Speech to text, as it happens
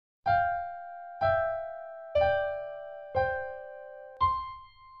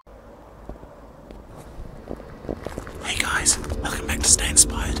guys, welcome back to Stay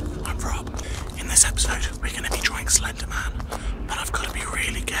Inspired. I'm Rob. In this episode we're going to be drawing Slender Man, but I've got to be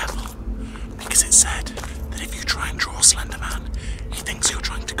really careful because it's said that if you try and draw Slender Man, he thinks you're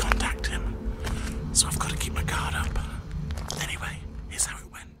trying to contact him. So I've got to keep my guard up. Anyway, here's how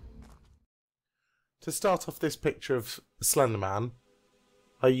it went. To start off this picture of Slender Man,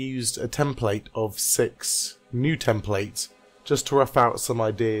 I used a template of 6 new templates just to rough out some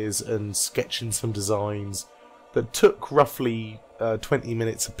ideas and sketch in some designs that took roughly 20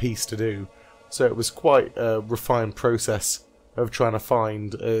 minutes a piece to do. So it was quite a refined process of trying to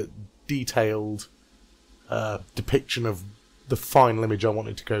find a detailed depiction of the final image I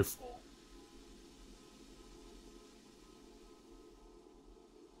wanted to go for.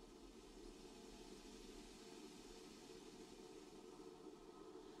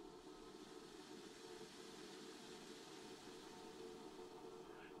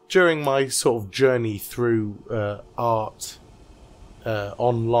 During my sort of journey through art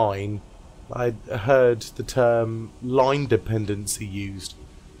online, I heard the term line dependency used,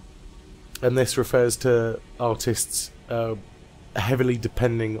 and this refers to artists heavily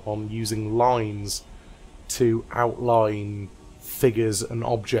depending on using lines to outline figures and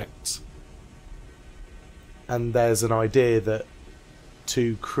objects. And there's an idea that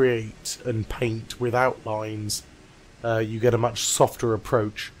to create and paint without lines, you get a much softer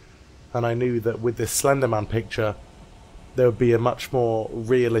approach. And I knew that with this Slender Man picture, there would be a much more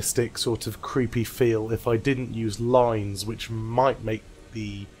realistic sort of creepy feel if I didn't use lines, which might make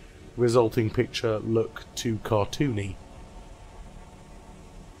the resulting picture look too cartoony.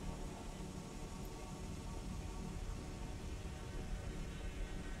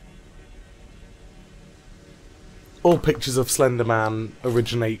 All pictures of Slender Man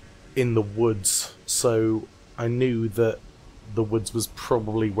originate in the woods, so I knew that the woods was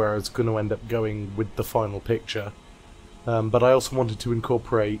probably where I was going to end up going with the final picture. But I also wanted to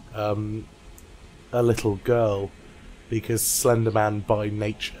incorporate a little girl, because Slender Man by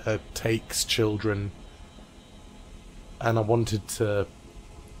nature takes children, and I wanted to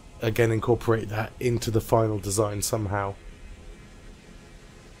again incorporate that into the final design somehow.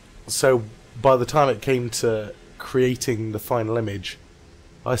 So by the time it came to creating the final image,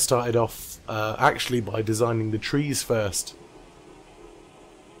 I started off actually by designing the trees first.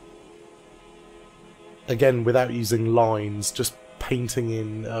 Again, without using lines, just painting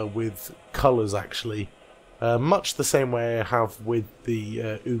in with colours actually. Much the same way I have with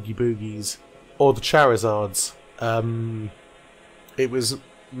the Oogie Boogies or the Charizards. It was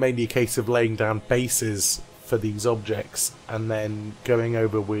mainly a case of laying down bases for these objects and then going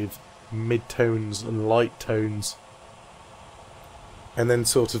over with mid-tones and light tones, and then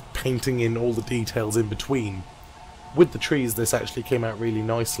sort of painting in all the details in between. With the trees, this actually came out really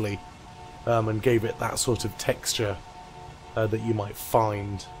nicely. And gave it that sort of texture that you might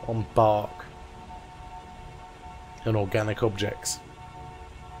find on bark and organic objects.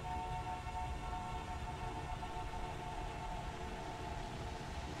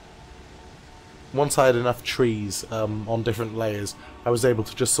 Once I had enough trees on different layers, I was able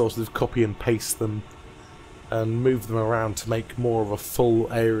to just sort of copy and paste them and move them around to make more of a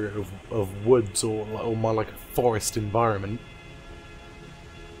full area of woods or more like a forest environment.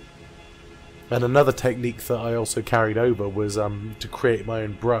 And another technique that I also carried over was to create my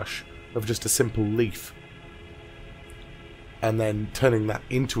own brush of just a simple leaf, and then turning that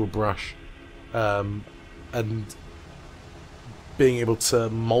into a brush and being able to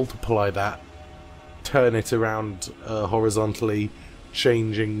multiply that, turn it around horizontally,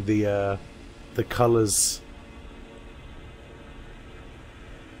 changing the colours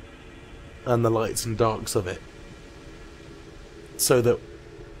and the lights and darks of it, so that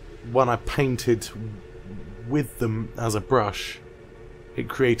when I painted with them as a brush, it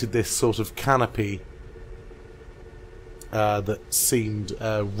created this sort of canopy that seemed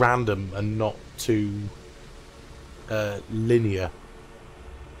random and not too linear.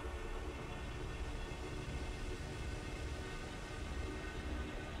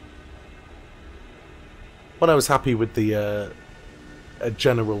 When I was happy with the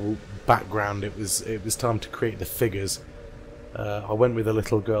general background, it was time to create the figures. I went with a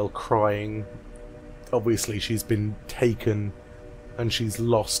little girl crying. Obviously she's been taken and she's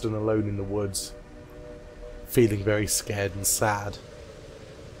lost and alone in the woods, feeling very scared and sad.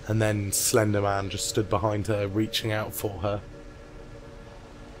 And then Slender Man just stood behind her, reaching out for her.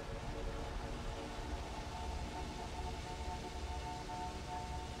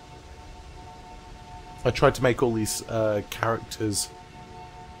 I tried to make all these characters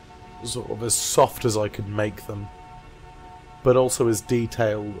sort of as soft as I could make them, but also as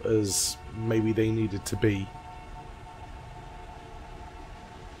detailed as maybe they needed to be.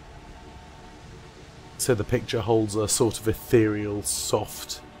 so the picture holds a sort of ethereal,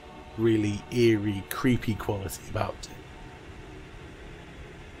 soft, really eerie, creepy quality about it.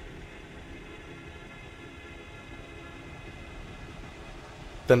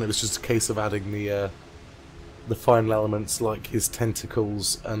 Then it was just a case of adding the final elements like his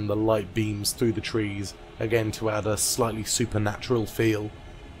tentacles and the light beams through the trees, again to add a slightly supernatural feel,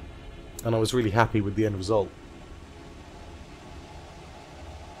 and I was really happy with the end result.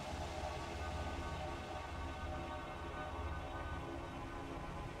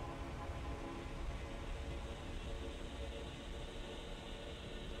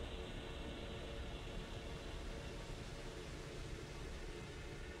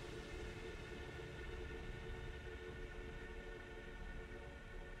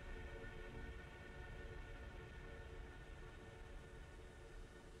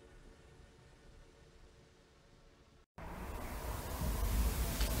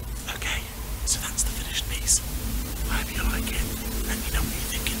 Okay, so that's the finished piece. I hope you like it. Let me know what you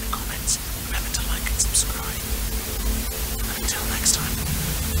think in the comments. Remember to like and subscribe. And until next time,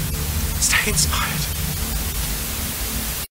 stay inspired.